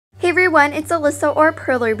everyone, it's Alyssa or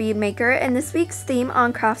Perlerbeadmaker, and this week's theme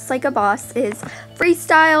on Crafts Like a Boss is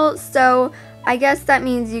freestyle, so I guess that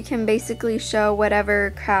means you can basically show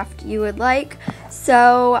whatever craft you would like.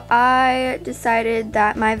 So I decided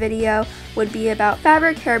that my video would be about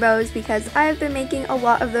fabric hair bows because I've been making a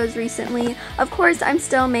lot of those recently. Of course, I'm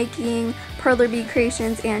still making perler bead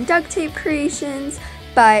creations and duct tape creations,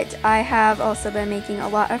 but I have also been making a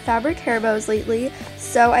lot of fabric hair bows lately,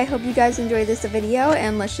 so I hope you guys enjoy this video,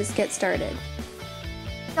 and let's just get started.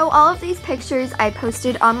 So all of these pictures I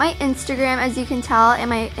posted on my Instagram, as you can tell, and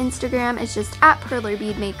my Instagram is just at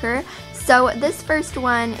Perlerbeadmaker. So this first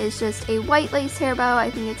one is just a white lace hair bow.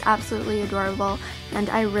 I think it's absolutely adorable, and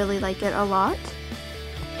I really like it a lot.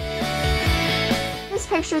 In this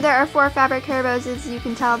picture there are 4 fabric hair bows. As you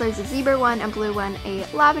can tell, there's a zebra one, a blue one, a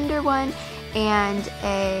lavender one, and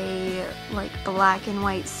a like black and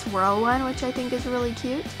white swirl one, which I think is really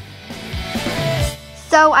cute.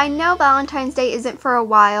 So I know Valentine's Day isn't for a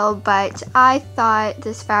while, but I thought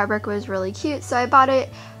this fabric was really cute, so I bought it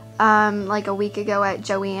like a week ago at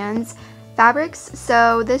Joann's Fabrics.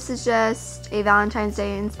 So this is just a Valentine's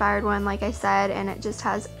Day inspired one, like I said, and it just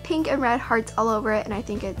has pink and red hearts all over it, and I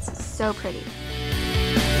think it's so pretty.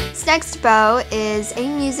 This next bow is a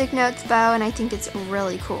music notes bow, and I think it's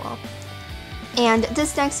really cool. And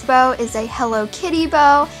this next bow is a Hello Kitty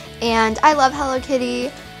bow, and I love Hello Kitty,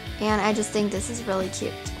 and I just think this is really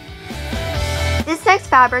cute. This next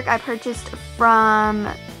fabric I purchased from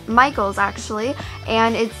Michael's actually,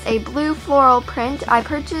 and it's a blue floral print. I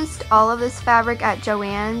purchased all of this fabric at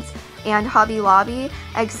Joann's and Hobby Lobby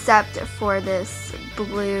except for this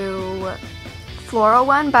blue floral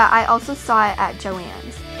one, but I also saw it at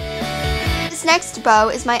Joann's. This next bow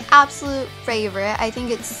is my absolute favorite. I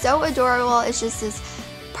think it's so adorable. It's just this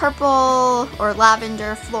purple or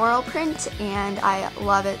lavender floral print, and I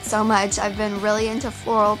love it so much. I've been really into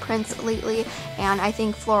floral prints lately, and I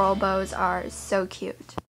think floral bows are so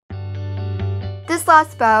cute. This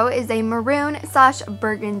last bow is a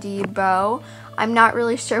maroon/burgundy bow. I'm not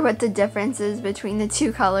really sure what the difference is between the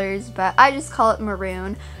two colors, but I just call it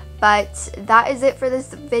maroon. But that is it for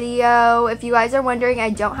this video. If you guys are wondering,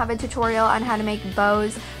 I don't have a tutorial on how to make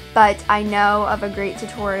bows, but I know of a great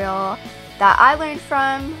tutorial that I learned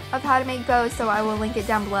from of how to make bows, so I will link it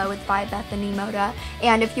down below. It's by Bethany Moda.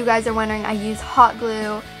 And if you guys are wondering, I use hot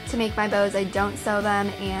glue to make my bows. I don't sew them,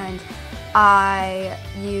 and I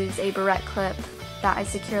use a barrette clip that I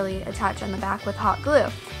securely attach on the back with hot glue.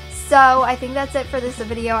 So I think that's it for this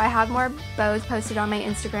video. I have more bows posted on my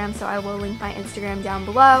Instagram, so I will link my Instagram down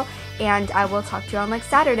below, and I will talk to you all next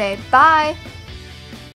Saturday. Bye!